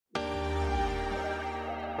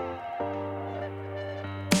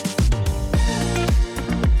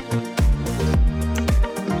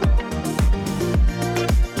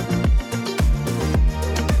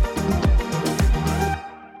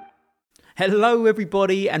Hello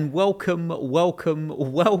everybody and welcome to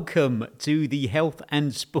the Health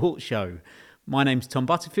and Sports Show. My name's Tom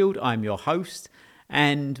Butterfield, I'm your host,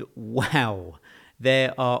 and wow,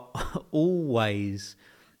 there are always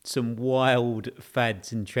some wild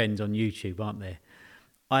fads and trends on YouTube, aren't there?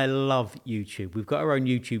 I love YouTube. We've got our own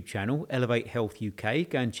YouTube channel, Elevate Health UK.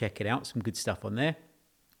 Go and check it out, some good stuff on there.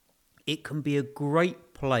 It can be a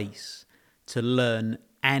great place to learn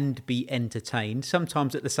and be entertained,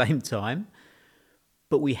 sometimes at the same time.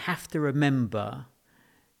 But we have to remember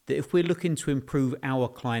that if we're looking to improve our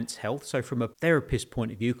clients' health, so from a therapist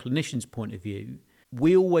point of view, clinician's point of view,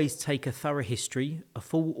 we always take a thorough history, a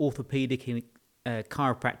full orthopedic and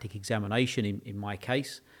chiropractic examination in my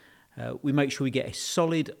case. We make sure we get a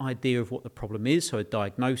solid idea of what the problem is, so a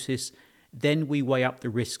diagnosis. Then we weigh up the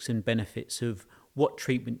risks and benefits of what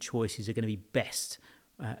treatment choices are going to be best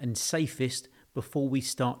and safest before we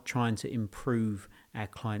start trying to improve our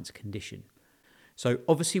client's condition. So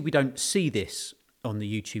obviously we don't see this on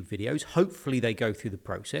the YouTube videos. Hopefully they go through the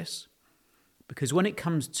process, because when it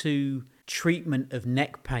comes to treatment of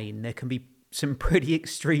neck pain, there can be some pretty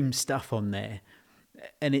extreme stuff on there.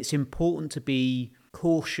 And it's important to be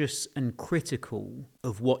cautious and critical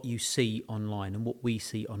of what you see online and what we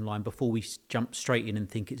see online before we jump straight in and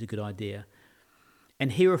think it's a good idea.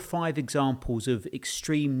 And here are 5 examples of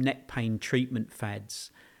extreme neck pain treatment fads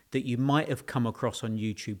that you might have come across on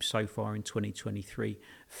YouTube so far in 2023.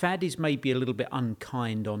 Fad is maybe a little bit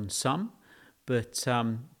unkind on some, but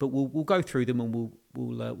we'll go through them and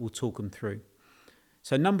we'll talk them through.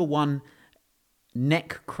 So number 1,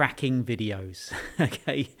 neck cracking videos.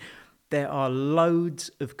 Okay, there are loads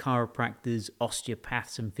of chiropractors,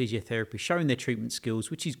 osteopaths, and physiotherapists showing their treatment skills,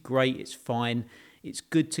 which is great. It's fine. It's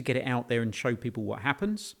good to get it out there and show people what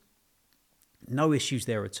happens. No issues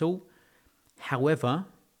there at all. However,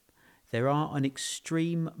 there are an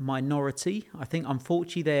extreme minority. I think,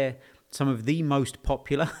 unfortunately, they're some of the most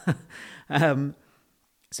popular. Some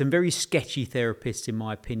very sketchy therapists, in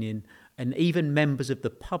my opinion, and even members of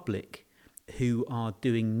the public who are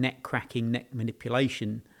doing neck cracking, neck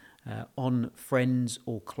manipulation on friends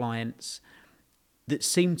or clients that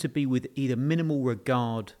seem to be with either minimal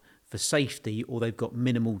regard for safety or they've got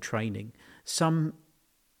minimal training. Some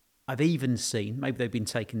I've even seen, maybe they've been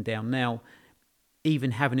taken down now,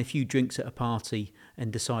 even having a few drinks at a party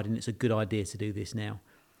and deciding it's a good idea to do this now.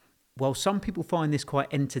 While some people find this quite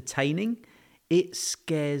entertaining, it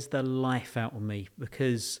scares the life out of me,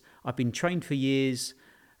 because I've been trained for years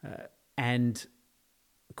and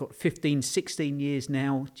I've got 15, 16 years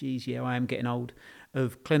now, geez, yeah, I am getting old,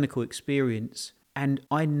 of clinical experience, and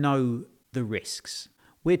I know the risks.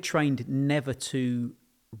 We're trained never to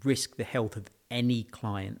risk the health of any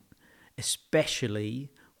client,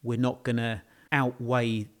 especially we're not going to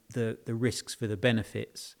outweigh the risks for the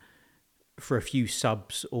benefits for a few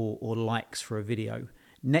subs or likes for a video.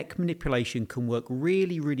 Neck manipulation can work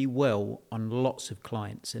really, really well on lots of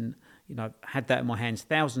clients. And, I've had that in my hands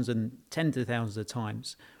thousands and tens of thousands of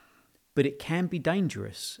times. But it can be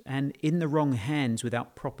dangerous. And in the wrong hands,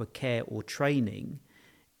 without proper care or training,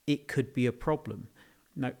 it could be a problem.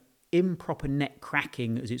 Improper neck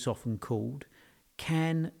cracking, as it's often called,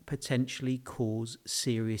 can potentially cause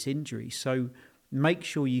serious injury. So make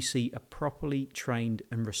sure you see a properly trained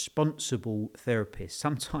and responsible therapist.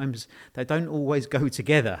 Sometimes they don't always go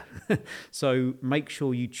together. So make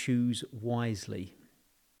sure you choose wisely.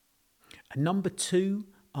 And number 2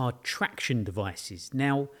 are traction devices.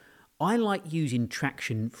 Now, I like using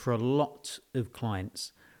traction for a lot of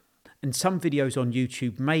clients. And some videos on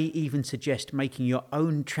YouTube may even suggest making your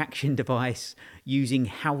own traction device using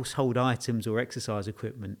household items or exercise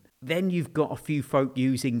equipment. Then you've got a few folk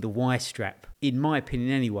using the Y-strap, in my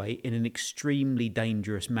opinion anyway, in an extremely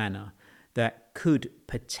dangerous manner that could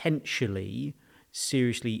potentially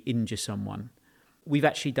seriously injure someone. We've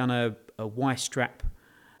actually done a Y-strap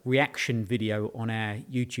reaction video on our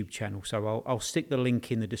YouTube channel, so I'll stick the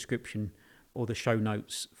link in the description or the show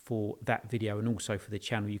notes for that video, and also for the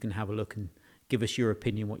channel. You can have a look and give us your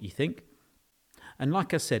opinion, what you think. And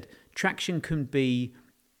like I said, traction can be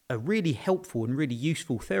a really helpful and really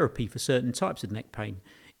useful therapy for certain types of neck pain.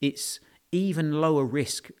 It's even lower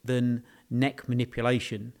risk than neck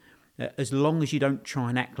manipulation, as long as you don't try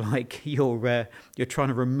and act like you're trying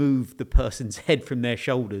to remove the person's head from their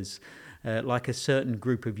shoulders, like a certain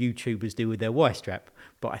group of YouTubers do with their Y-strap.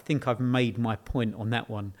 But I think I've made my point on that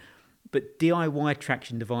one. But DIY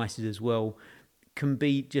traction devices as well can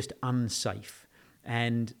be just unsafe.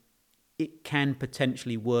 and it can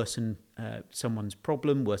potentially worsen someone's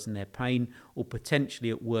problem, worsen their pain, or potentially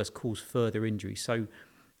at worst cause further injury. So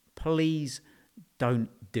please don't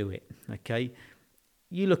do it, okay?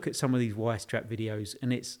 You look at some of these Y-strap videos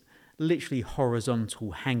and it's literally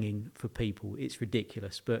horizontal hanging for people. It's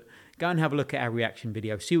ridiculous. But go and have a look at our reaction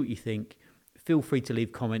video, see what you think. Feel free to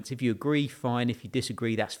leave comments. If you agree, fine. If you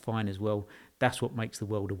disagree, that's fine as well. That's what makes the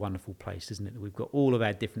world a wonderful place, isn't it? We've got all of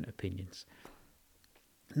our different opinions.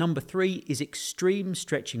 Number 3 is extreme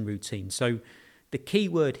stretching routine. So the key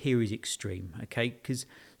word here is extreme, okay? Because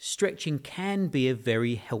stretching can be a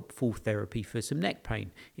very helpful therapy for some neck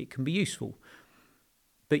pain. It can be useful.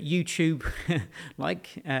 But YouTube,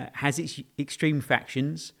 has its extreme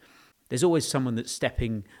factions. There's always someone that's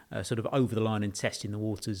stepping sort of over the line and testing the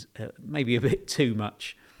waters, maybe a bit too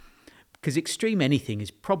much. Because extreme anything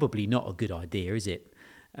is probably not a good idea, is it?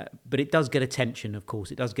 But it does get attention, of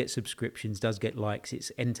course. It does get subscriptions, does get likes. It's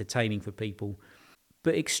entertaining for people.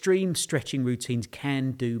 But extreme stretching routines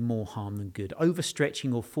can do more harm than good.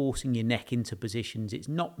 Overstretching or forcing your neck into positions it's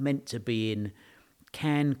not meant to be in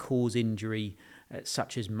can cause injury,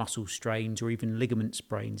 such as muscle strains or even ligament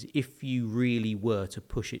sprains, if you really were to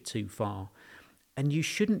push it too far. And you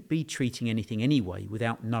shouldn't be treating anything anyway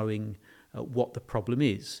without knowing what the problem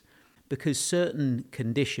is. Because certain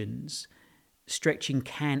conditions, stretching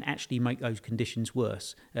can actually make those conditions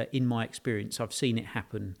worse. In my experience, I've seen it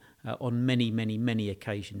happen on many, many, many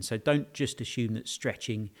occasions. So don't just assume that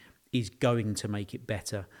stretching is going to make it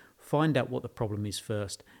better. Find out what the problem is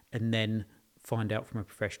first, and then find out from a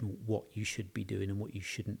professional what you should be doing and what you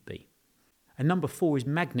shouldn't be. And number 4 is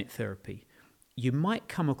magnet therapy. You might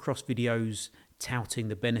come across videos touting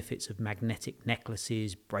the benefits of magnetic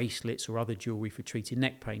necklaces, bracelets, or other jewellery for treating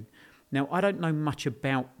neck pain. Now, I don't know much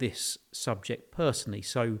about this subject personally,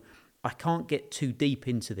 so I can't get too deep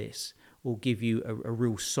into this or give you a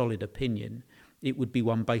real solid opinion. It would be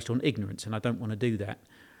one based on ignorance, and I don't want to do that.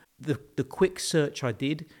 The quick search I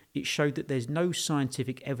did, it showed that there's no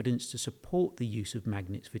scientific evidence to support the use of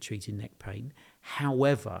magnets for treating neck pain.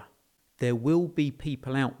 However, there will be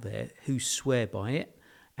people out there who swear by it,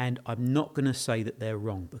 and I'm not going to say that they're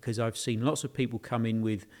wrong, because I've seen lots of people come in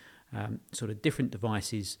with sort of different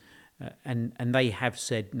devices, and they have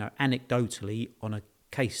said, anecdotally, on a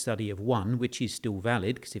case study of one, which is still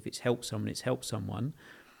valid, because if it's helped someone, it's helped someone,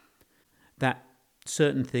 that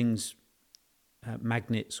certain things,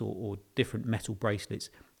 magnets or different metal bracelets,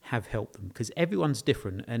 have helped them, because everyone's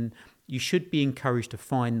different, and you should be encouraged to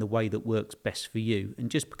find the way that works best for you. And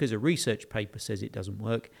just because a research paper says it doesn't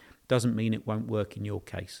work, doesn't mean it won't work in your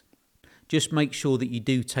case. Just make sure that you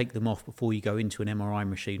do take them off before you go into an MRI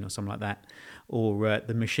machine or something like that, or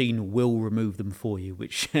the machine will remove them for you,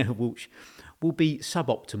 which will be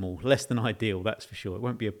suboptimal, less than ideal, that's for sure. It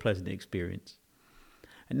won't be a pleasant experience.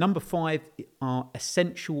 And number 5 are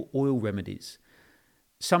essential oil remedies.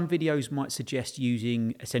 Some videos might suggest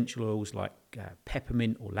using essential oils like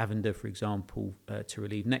peppermint or lavender, for example, to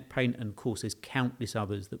relieve neck pain. And of course, there's countless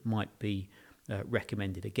others that might be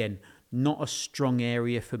recommended. Again, not a strong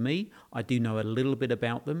area for me. I do know a little bit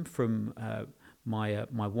about them from my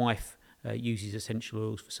wife uses essential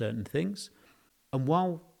oils for certain things. And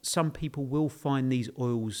while some people will find these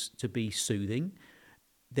oils to be soothing,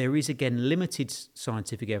 there is, again, limited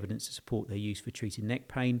scientific evidence to support their use for treating neck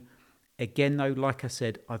pain. Again, though, like I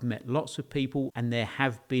said, I've met lots of people and there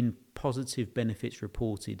have been positive benefits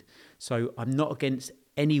reported. So I'm not against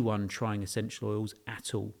anyone trying essential oils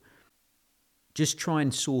at all. Just try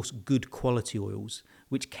and source good quality oils,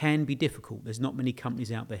 which can be difficult. There's not many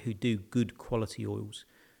companies out there who do good quality oils.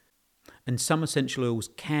 And some essential oils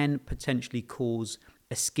can potentially cause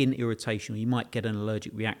a skin irritation, or you might get an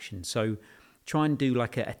allergic reaction. So try and do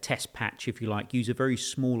like a test patch, if you like. Use a very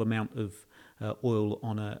small amount of oil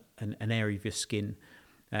on an area of your skin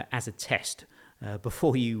as a test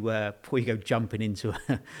before you go jumping into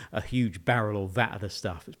a huge barrel or vat of the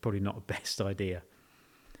stuff. It's probably not the best idea.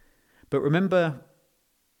 But remember,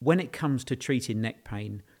 when it comes to treating neck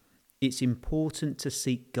pain, it's important to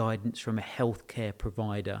seek guidance from a healthcare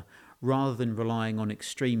provider rather than relying on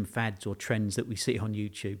extreme fads or trends that we see on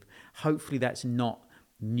YouTube. Hopefully that's not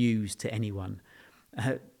news to anyone.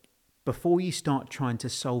 Before you start trying to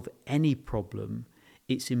solve any problem,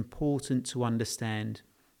 it's important to understand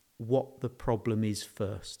what the problem is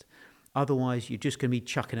first. Otherwise, you're just going to be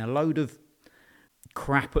chucking a load of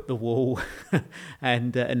crap at the wall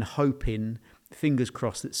and hoping, fingers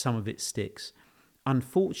crossed, that some of it sticks.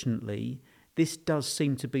 Unfortunately, this does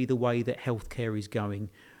seem to be the way that healthcare is going.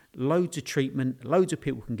 Loads of treatment, loads of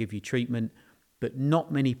people can give you treatment, but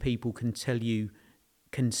not many people can tell you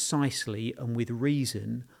concisely and with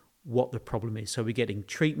reason what the problem is. So we're getting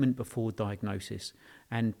treatment before diagnosis,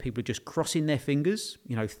 and people are just crossing their fingers,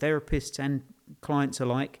 therapists and clients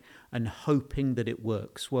alike, and hoping that it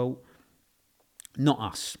works. Well, not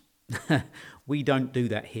us. We don't do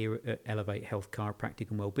that here at Elevate Health Chiropractic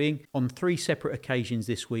and Wellbeing. On 3 separate occasions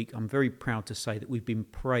this week, I'm very proud to say that we've been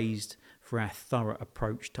praised for our thorough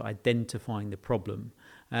approach to identifying the problem.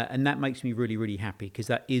 And that makes me really, really happy, because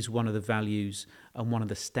that is one of the values and one of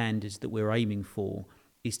the standards that we're aiming for,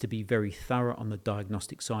 is to be very thorough on the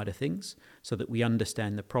diagnostic side of things so that we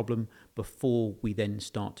understand the problem before we then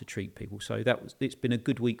start to treat people. So it's been a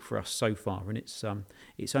good week for us so far, and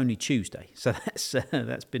it's only Tuesday, so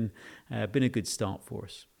that's been a good start for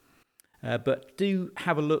us. But do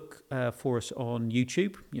have a look for us on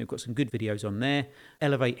YouTube. We've got some good videos on there.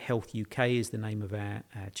 Elevate Health UK is the name of our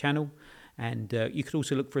channel. And you could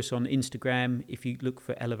also look for us on Instagram. If you look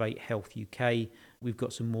for Elevate Health UK, we've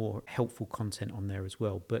got some more helpful content on there as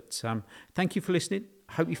well. But thank you for listening.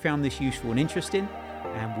 I hope you found this useful and interesting,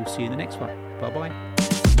 and we'll see you in the next one. Bye-bye.